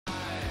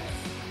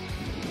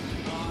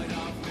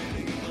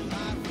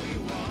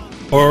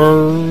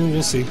Or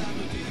we'll see.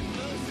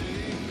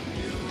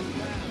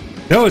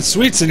 No, it's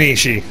Sweets and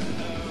Eishi.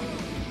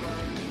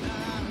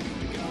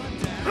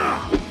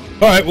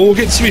 Alright, well, we'll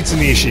get Sweets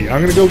and Eishi.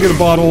 I'm gonna go get a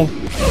bottle.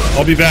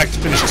 I'll be back to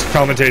finish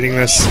commentating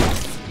this.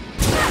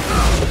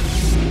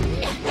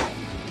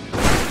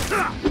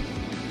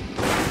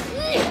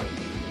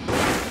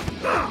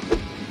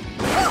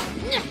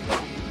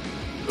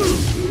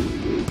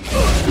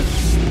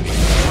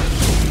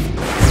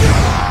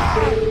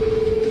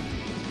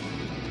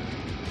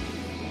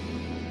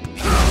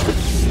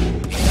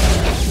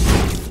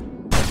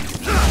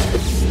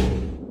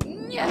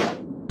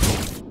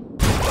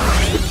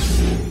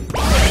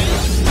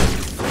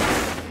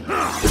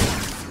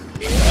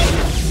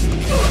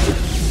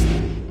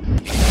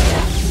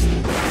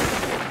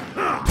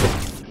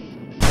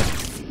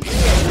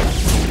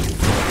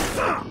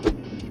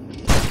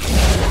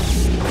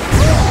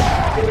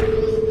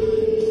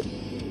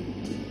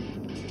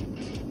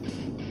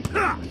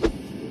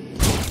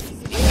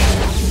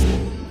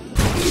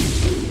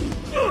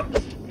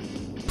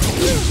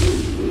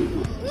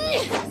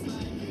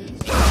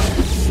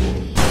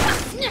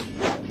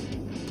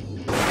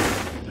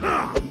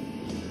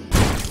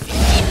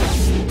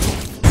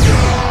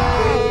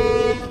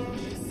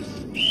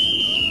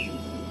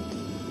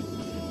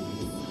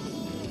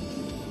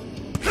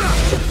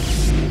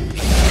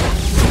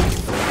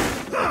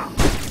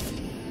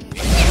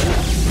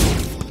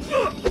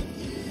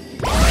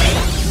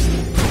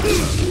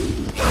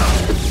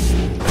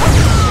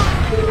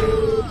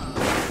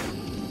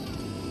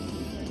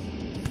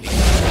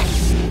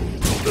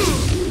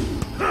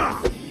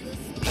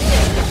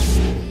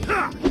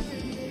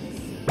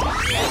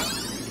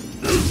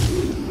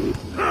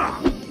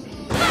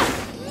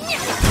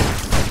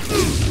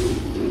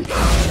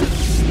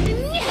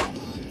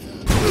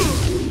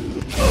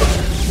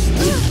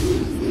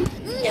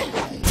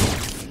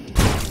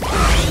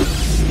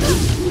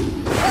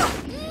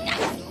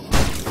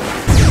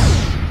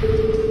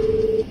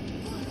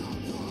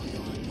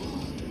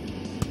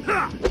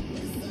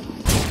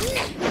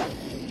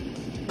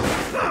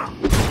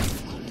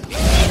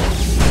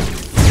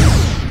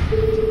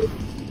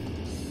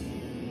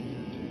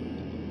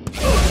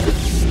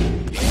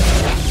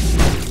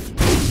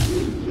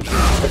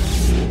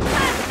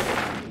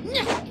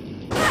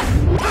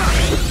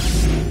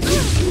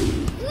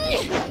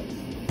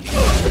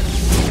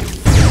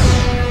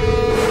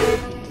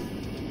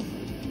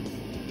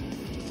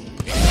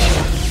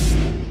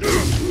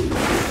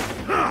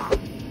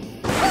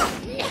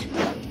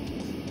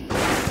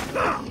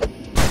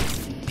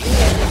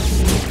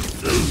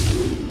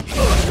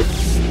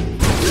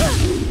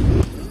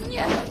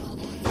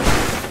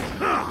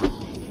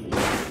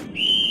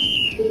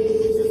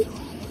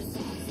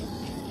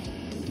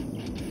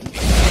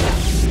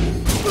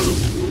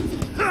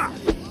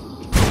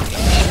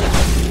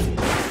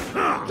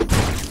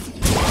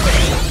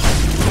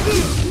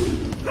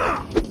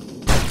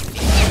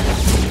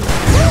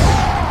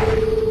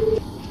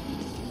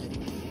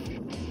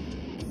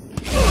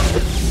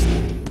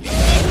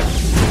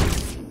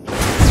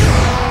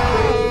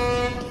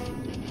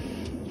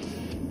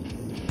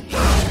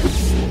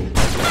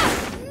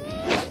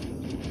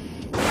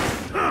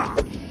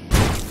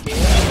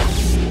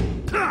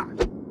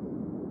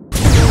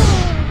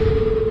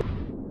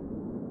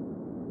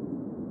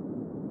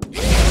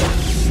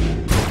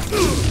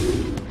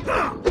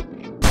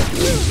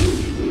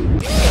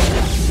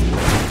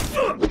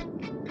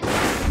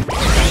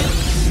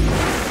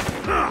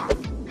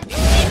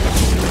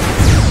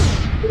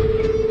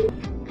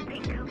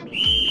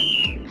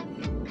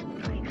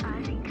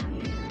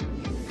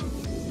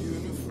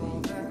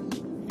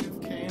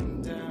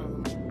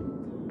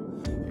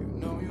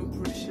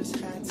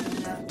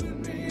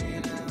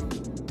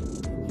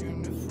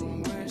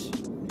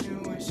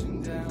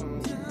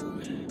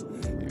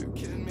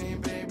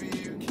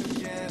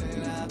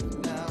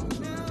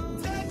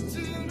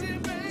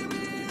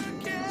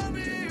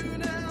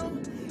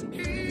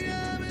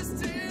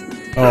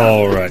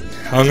 Alright,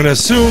 I'm gonna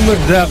assume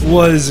that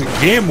was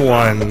game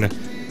 1,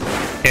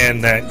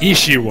 and that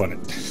Eishi won it.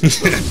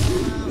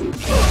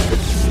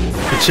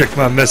 Check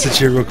my message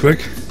here real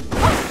quick.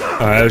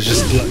 It was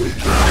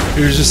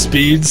just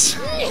speeds.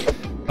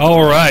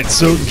 Alright,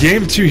 so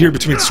game 2 here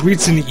between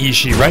Sweets and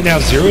Eishi. Right now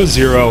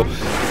 0-0.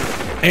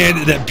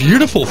 And that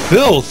beautiful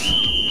filth.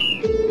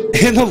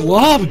 And the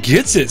lob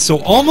gets it. So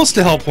almost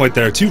a hell point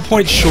there. 2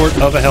 points short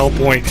of a hell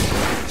point.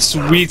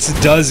 Sweets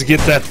does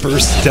get that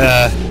first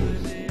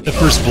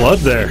blood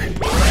there.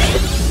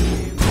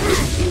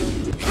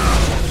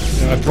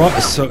 I brought an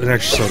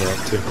extra soda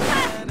up too.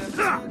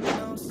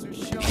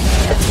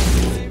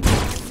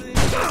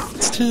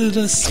 It's to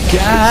the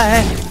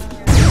sky.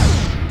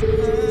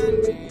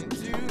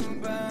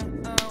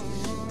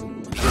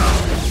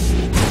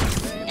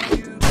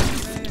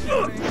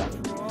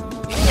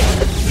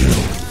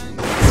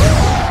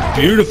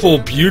 Beautiful,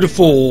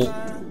 beautiful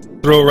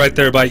throw right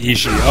there by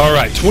Eishi.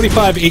 Alright,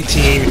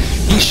 25-18.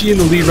 Eishi in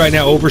the lead right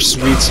now over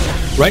Sweets.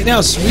 Right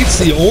now, Sweets,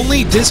 the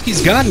only disc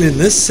he's gotten in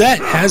this set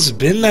has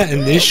been that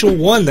initial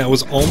one that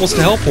was almost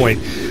a hell point.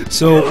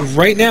 So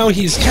right now,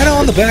 he's kind of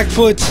on the back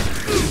foot.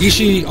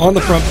 Eishi on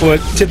the front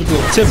foot, typical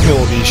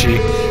of Eishi.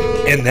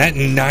 And that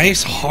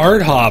nice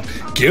hard hop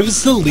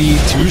gives the lead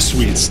to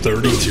Sweets,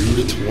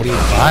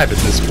 32-25 at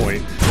this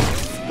point.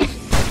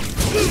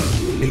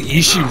 And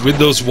Eishi with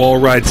those wall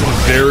rides,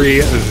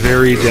 very,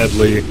 very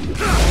deadly.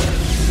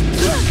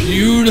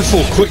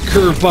 Beautiful quick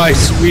curve by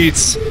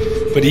Sweets,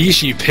 but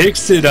Eishi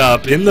picks it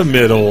up in the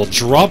middle,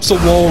 drops a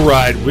wall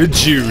ride with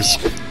juice,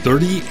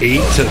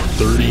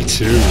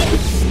 38-32.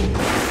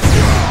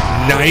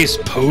 Nice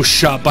post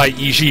shot by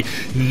Eishi,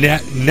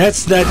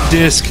 nets that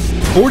disc,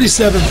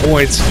 47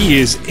 points. He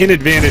is in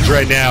advantage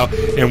right now,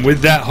 and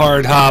with that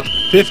hard hop,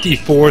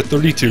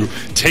 54-32,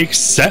 takes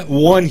set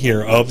one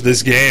here of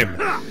this game.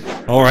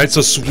 Alright,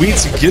 so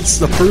Sweets gets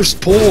the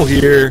first pull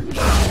here.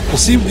 We'll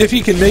see if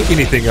he can make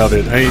anything of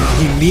it.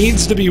 He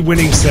needs to be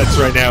winning sets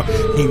right now.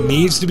 He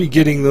needs to be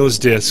getting those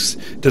discs.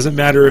 Doesn't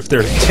matter if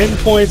they're 10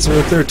 points or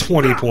if they're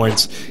 20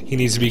 points. He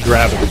needs to be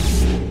grabbing them.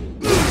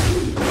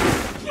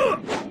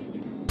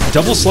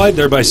 Double slide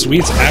there by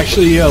Sweets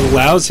actually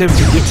allows him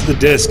to get to the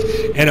disc,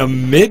 and a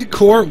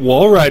mid-court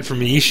wall ride from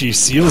Eishi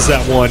seals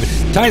that one,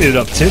 tying it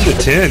up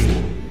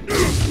 10-10.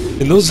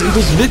 And those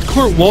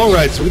mid-court wall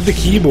rides with the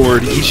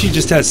keyboard, Eishi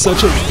just has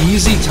such an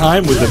easy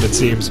time with them, it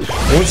seems.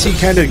 Once he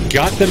kind of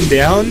got them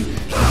down,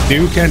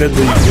 knew kind of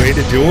the way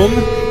to do them,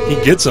 he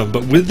gets them.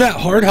 But with that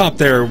hard hop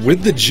there,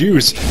 with the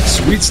juice,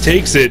 Sweets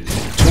takes it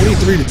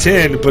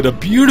 23-10, but a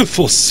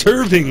beautiful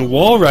serving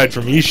wall ride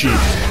from Eishi.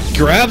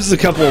 Grabs a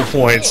couple of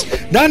points.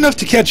 Not enough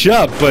to catch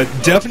up, but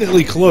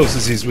definitely close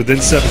as he's within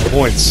 7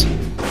 points.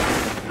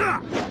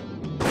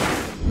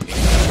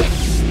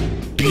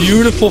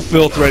 Beautiful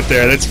filth right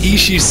there. That's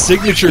Eishi's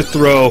signature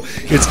throw.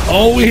 It's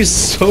always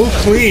so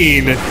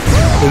clean. And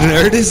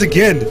there it is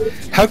again.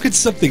 How could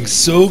something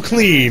so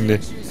clean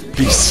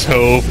be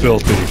so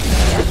filthy?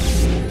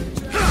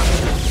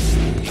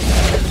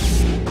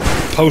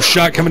 Post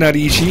shot coming out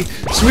of Eishi.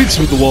 Sweets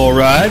with the wall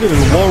ride. And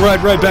the wall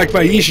ride right back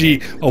by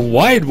Eishi. A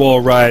wide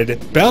wall ride.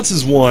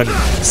 Bounces one.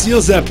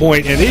 Seals that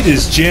point. And it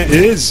is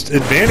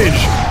advantage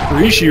for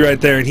Eishi right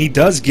there. And he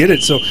does get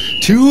it. So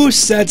 2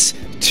 sets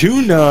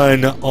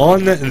 2-0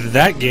 on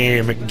that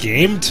game.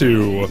 Game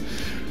 2. We're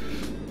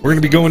going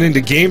to be going into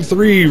Game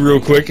 3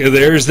 real quick.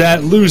 There's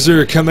that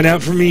loser coming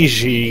out from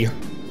Eishi.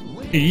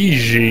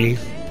 Eishi.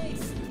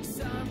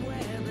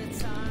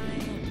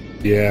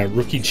 Yeah,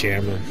 rookie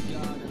jammer.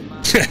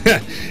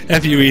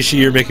 F you, Eishi,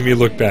 you're making me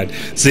look bad.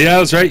 So yeah, I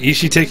was right.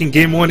 Eishi taking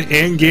Game 1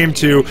 and Game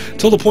 2.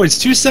 Total points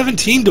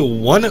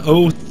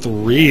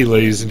 217-103,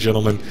 ladies and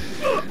gentlemen.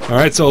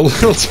 Alright, so a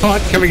little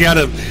taunt coming out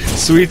of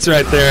Sweets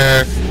right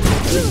there.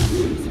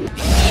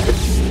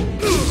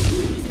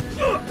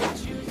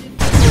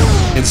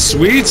 And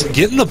Sweets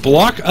getting the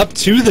block up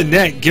to the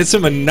net, gets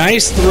him a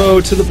nice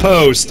throw to the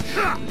post,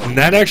 and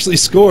that actually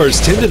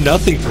scores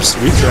 10-0 for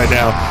Sweets right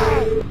now.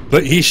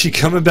 But Eishi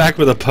coming back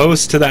with a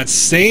post to that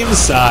same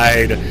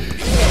side,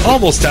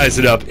 almost ties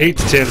it up,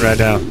 8-10 right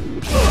now.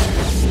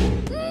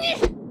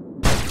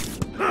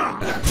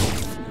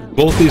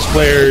 Both these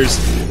players,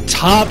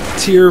 top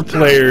tier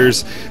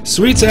players.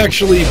 Sweets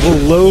actually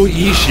below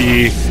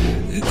Eishi.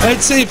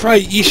 I'd say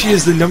probably Eishi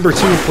is the number 2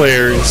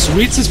 player, and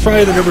Sweets is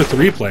probably the number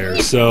 3 player.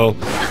 So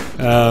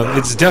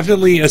it's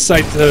definitely a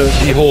sight to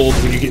behold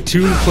when you get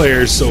 2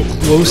 players so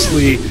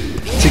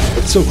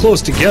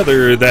close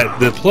together that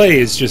the play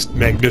is just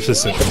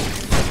magnificent.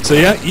 So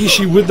yeah,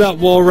 Eishi with that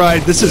wall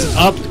ride. This is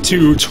up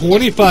to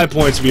 25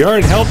 points. We are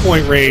in hell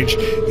point range.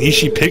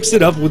 Eishi picks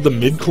it up with the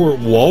mid-court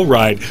wall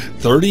ride,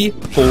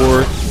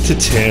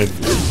 34-10.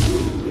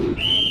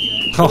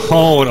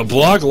 Oh, and a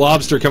block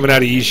lobster coming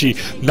out of Eishi.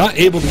 Not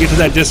able to get to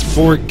that disc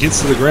before it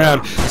gets to the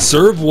ground.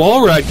 Serve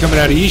wall ride coming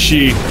out of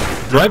Eishi.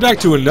 Right back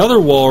to another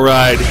wall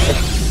ride.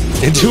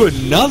 Into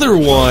another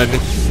one.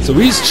 So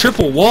he's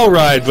triple wall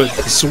ride, but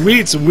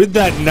Sweets with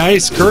that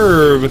nice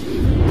curve.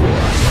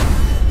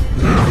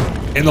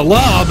 And the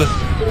lob,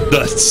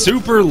 the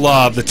super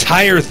lob, the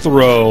tire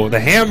throw, the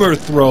hammer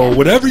throw,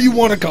 whatever you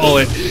want to call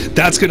it,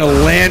 that's going to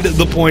land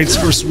the points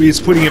for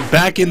Sweets, putting it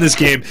back in this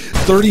game,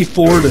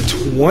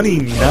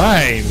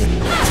 34-29.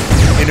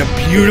 And a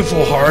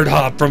beautiful hard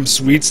hop from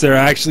Sweets there,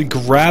 actually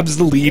grabs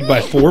the lead by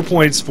 4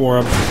 points for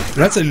him. And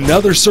that's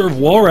another serve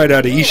wall ride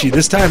out of Eishi,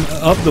 this time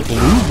of the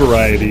blue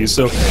variety.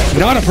 So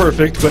not a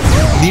perfect, but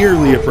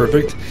nearly a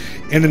perfect.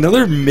 And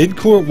another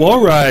mid-court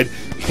wall ride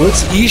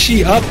puts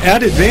Eishi up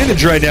at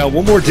advantage right now.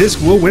 One more disc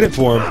will win it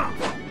for him.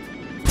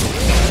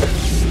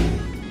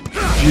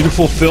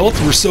 Beautiful filth.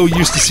 We're so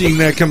used to seeing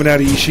that coming out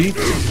of Eishi.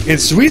 And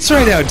Sweets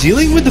right now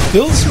dealing with the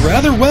filths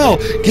rather well.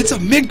 Gets a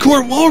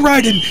mid-court wall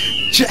ride and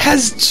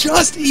has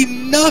just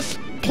enough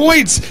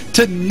points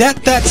to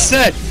net that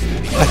set.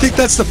 I think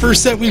that's the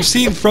first set we've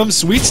seen from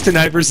Sweets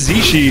tonight versus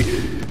Eishi.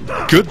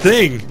 Good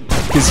thing,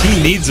 because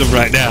he needs them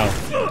right now.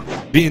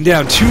 Being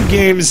down 2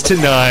 games to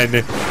 9,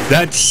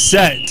 that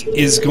set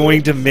is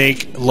going to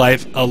make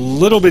life a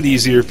little bit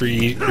easier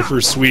for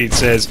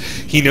Sweets, as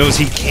he knows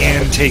he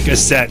can take a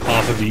set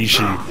off of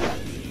Eishi.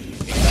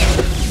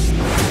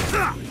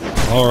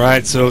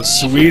 Alright, so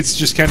Sweets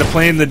just kind of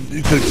playing the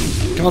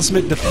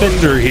consummate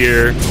defender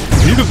here.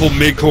 Beautiful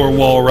mid-core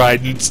wall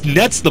ride,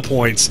 nets the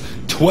points,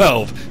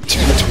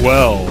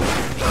 12-12.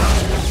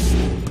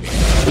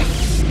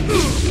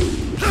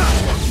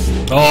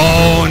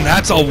 Oh, and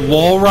that's a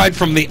wall ride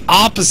from the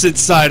opposite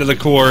side of the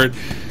court.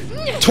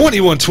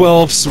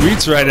 21-12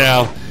 Sweets right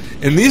now.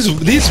 And these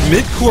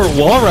mid-court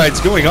wall rides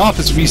going off,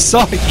 as we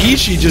saw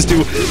Eishi just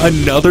do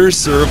another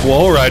serve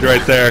wall ride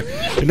right there.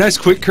 A nice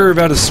quick curve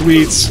out of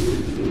Sweets.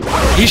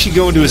 Eishi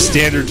going to a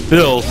standard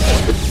fill.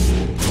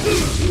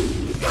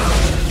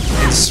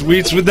 And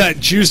Sweets with that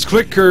juiced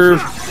quick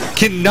curve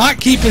cannot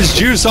keep his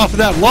juice off of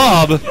that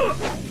lob.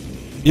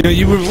 You know,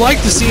 you would have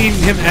liked to see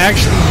him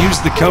actually use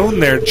the cone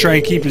there to try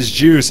and keep his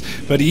juice,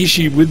 but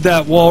Eishi with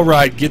that wall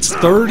ride gets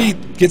up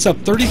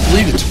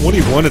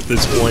 33-21 at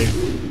this point.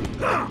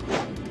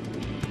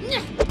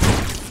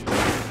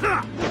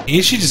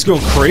 Eishi just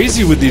going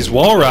crazy with these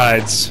wall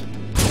rides.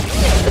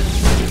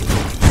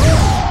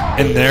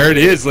 And there it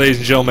is, ladies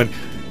and gentlemen.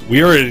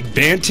 We are at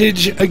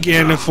advantage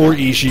again for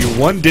Eishi.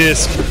 1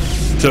 disc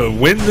to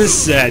win this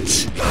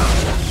set.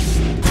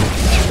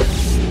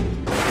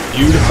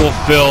 Beautiful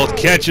fill,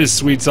 catches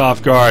Sweets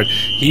off guard.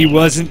 He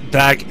wasn't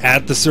back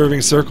at the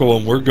serving circle,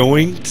 and we're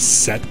going to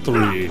set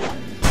 3.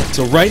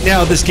 So right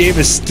now, this game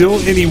is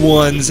still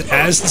anyone's,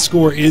 as the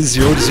score is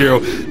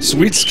 0-0.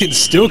 Sweets can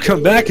still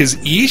come back, as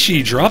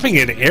Eishi dropping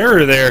an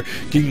error there,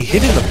 getting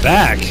hit in the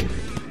back.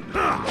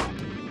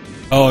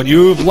 Oh, and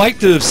you'd like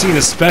to have seen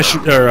a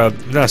special, or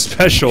not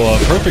special, a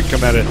perfect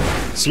come out of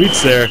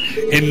Sweets there.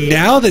 And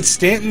now that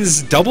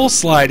Stanton's double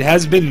slide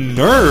has been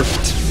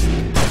nerfed,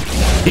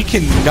 he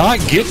cannot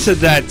get to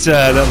that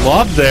that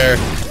lob there,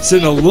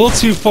 sitting a little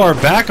too far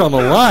back on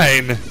the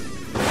line.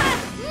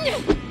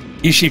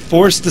 Eishi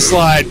forced the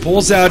slide,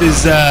 pulls out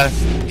his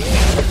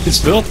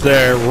filth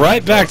there,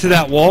 right back to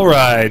that wall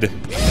ride.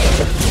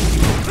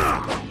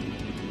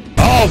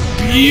 Oh,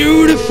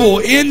 beautiful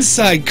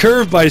inside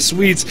curve by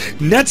Sweets,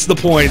 nets the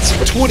points,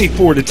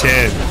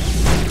 24-10.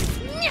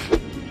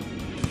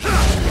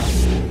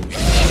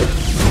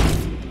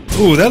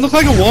 Ooh, that looked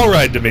like a wall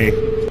ride to me.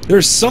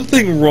 There's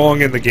something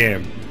wrong in the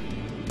game.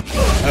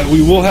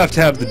 We will have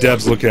to have the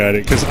devs look at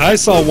it, because I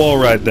saw a wall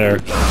ride there,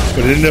 but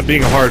it ended up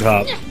being a hard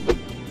hop.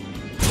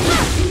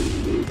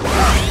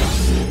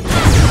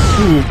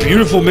 Ooh,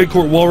 beautiful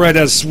midcourt wall ride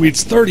as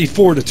Sweets,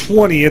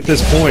 34-20 at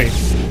this point.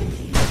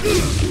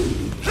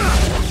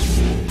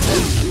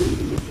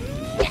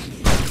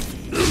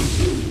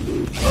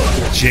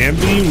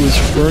 Jambi was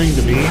referring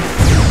to me,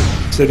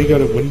 said he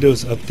got a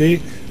Windows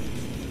update.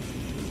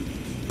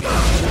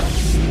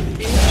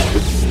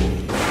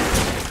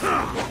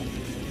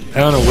 I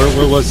don't know,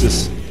 where was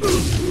this?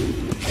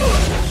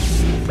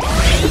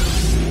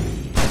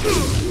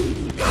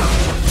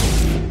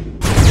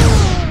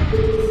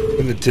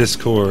 In the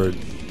Discord.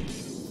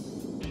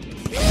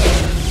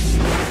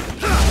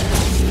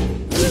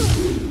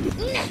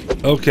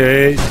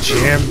 Okay,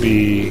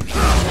 Jambi.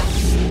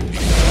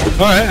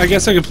 Alright, I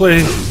guess I could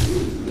play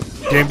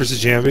Game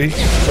vs. Jambi.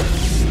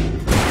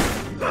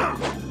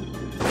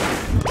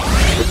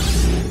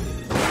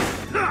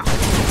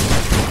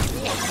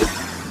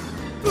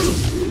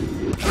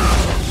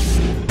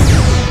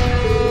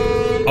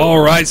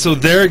 Alright, so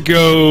there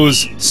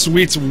goes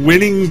Sweets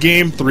winning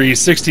Game 3,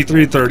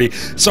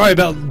 63-30. Sorry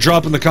about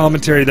dropping the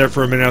commentary there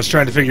for a minute. I was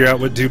trying to figure out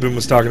what Dubin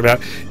was talking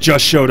about.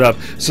 Just showed up.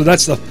 So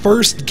that's the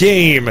first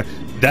game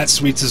that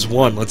Sweets has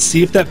won. Let's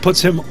see if that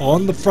puts him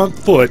on the front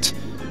foot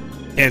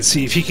and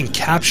see if he can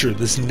capture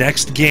this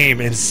next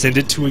game and send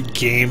it to a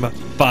Game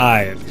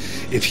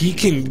 5. If he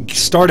can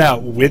start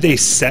out with a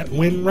set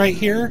win right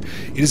here,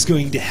 it is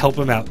going to help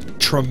him out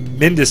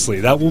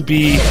tremendously. That will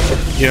be,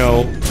 you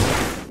know,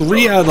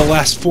 3 out of the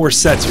last 4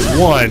 sets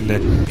won,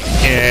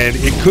 and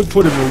it could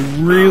put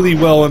him really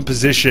well in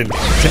position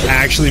to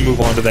actually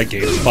move on to that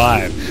Game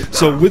 5.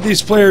 So with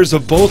these players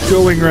of both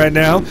going right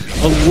now,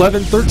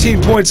 11,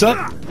 13 points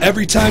up.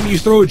 Every time you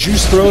throw a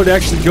juice throw, it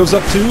actually goes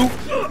up to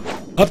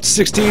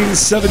 16,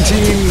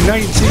 17,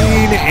 19,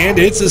 and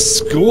it's a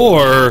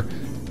score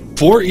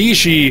for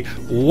Eishi,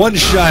 1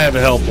 shy of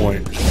a hell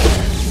point.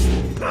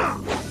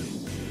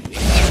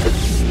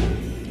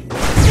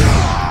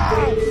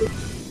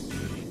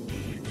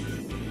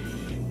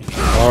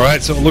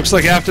 Alright, so it looks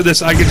like after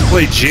this I get to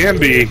play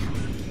Jambi.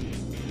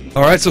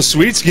 Alright, so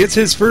Sweets gets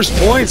his first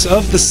points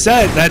of the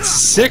set. That's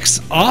 6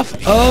 off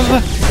of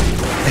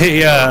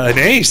an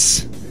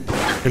ace.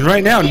 And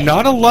right now,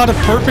 not a lot of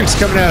perfects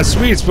coming out of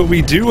Sweets, but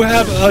we do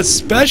have a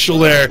special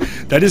there.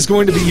 That is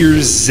going to be your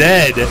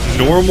Z,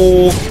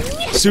 normal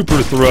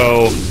super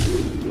throw.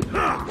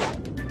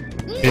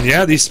 And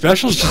yeah, these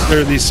specials just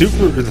are these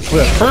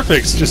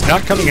perfects just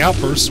not coming out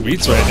for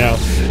Sweets right now.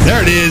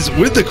 There it is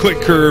with the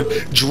quick curve,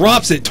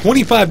 drops it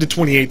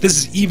 25-28. This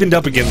is evened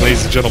up again,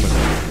 ladies and gentlemen.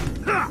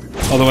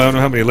 Although I don't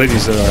know how many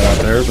ladies there are out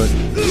there, but...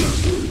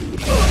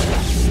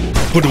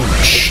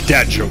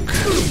 Dad joke.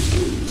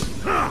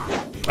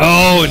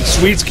 Oh, and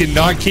Sweets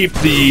cannot keep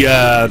the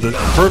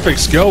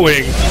perfects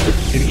going.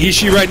 And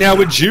Eishi right now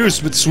with juice,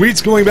 but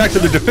Sweets going back to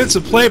the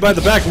defensive play by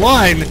the back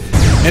line.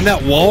 And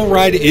that wall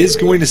ride is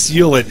going to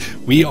seal it.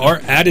 We are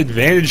at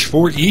advantage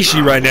for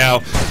Eishi right now.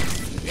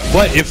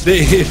 But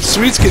if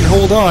Sweets can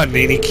hold on,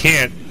 and he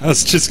can't, I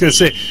was just going to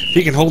say, if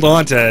he can hold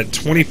on to a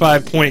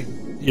 25-point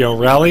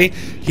rally,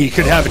 he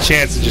could have a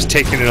chance of just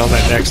taking it on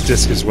that next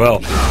disc as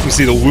well. You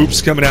see the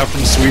whoops coming out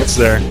from Sweets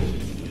there.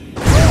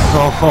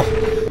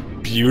 Oh,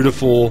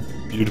 beautiful,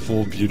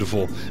 beautiful,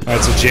 beautiful.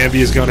 Alright, so Jambi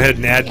has gone ahead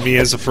and added me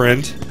as a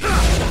friend.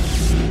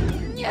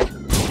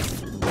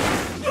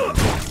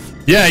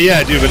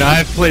 Yeah, dude, but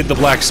I've played the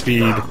Black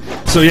Speed.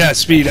 So yeah,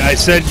 Speed, I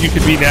said you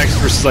could be next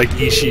versus like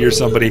Eishi or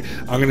somebody.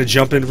 I'm going to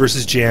jump in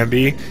versus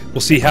Jambi.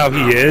 We'll see how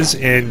he is,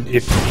 and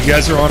if you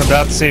guys are on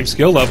about the same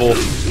skill level,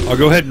 I'll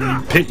go ahead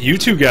and pit you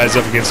two guys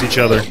up against each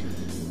other.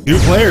 New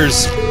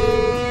players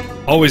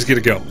always get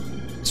a go,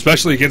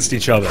 especially against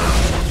each other.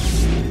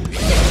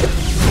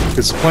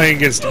 Because playing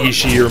against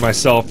Eishi or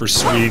myself or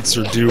Sweets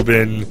or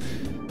Dubin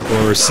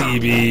or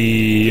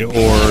CB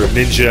or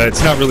Ninja,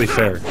 it's not really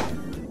fair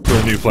for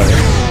a new player.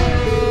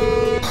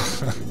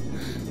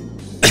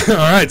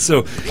 Alright,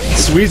 so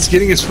Sweets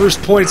getting his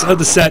first points of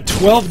the set,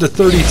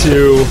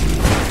 12-32.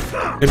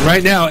 And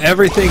right now,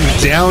 everything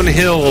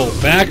downhill,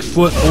 back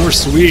foot for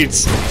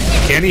Sweets.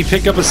 Can he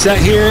pick up a set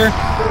here?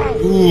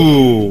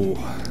 Ooh,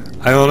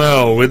 I don't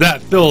know. With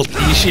that filth,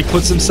 Eishi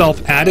puts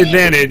himself at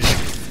advantage.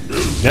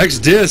 Next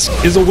disc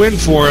is a win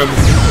for him.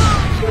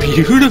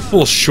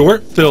 Beautiful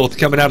short filth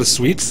coming out of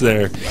Sweets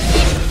there.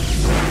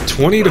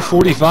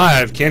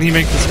 20-45. Can he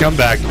make this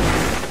comeback?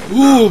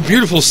 Ooh,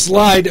 beautiful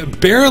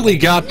slide. Barely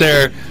got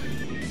there.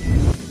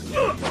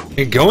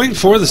 And going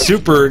for the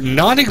super,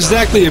 not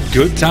exactly a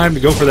good time to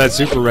go for that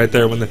super right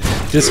there when the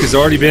disc has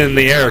already been in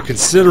the air a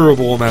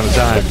considerable amount of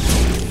time.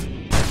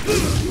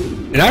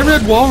 And I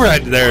read wall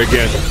ride there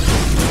again.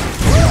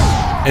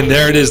 And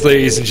there it is,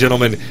 ladies and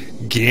gentlemen.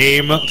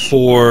 Game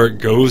 4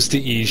 goes to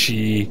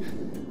Eishi.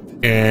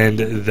 And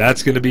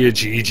that's going to be a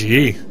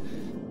GG.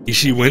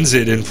 Eishi wins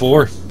it in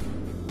 4.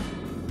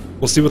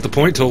 We'll see what the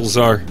point totals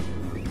are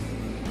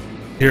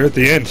here at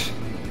the end.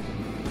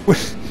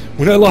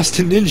 When I lost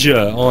to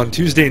Ninja on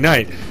Tuesday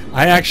night,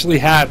 I actually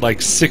had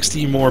like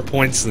 60 more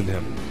points than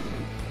him.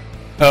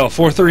 Oh,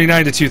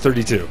 439 to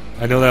 232.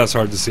 I know that was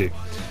hard to see.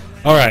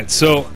 Alright, so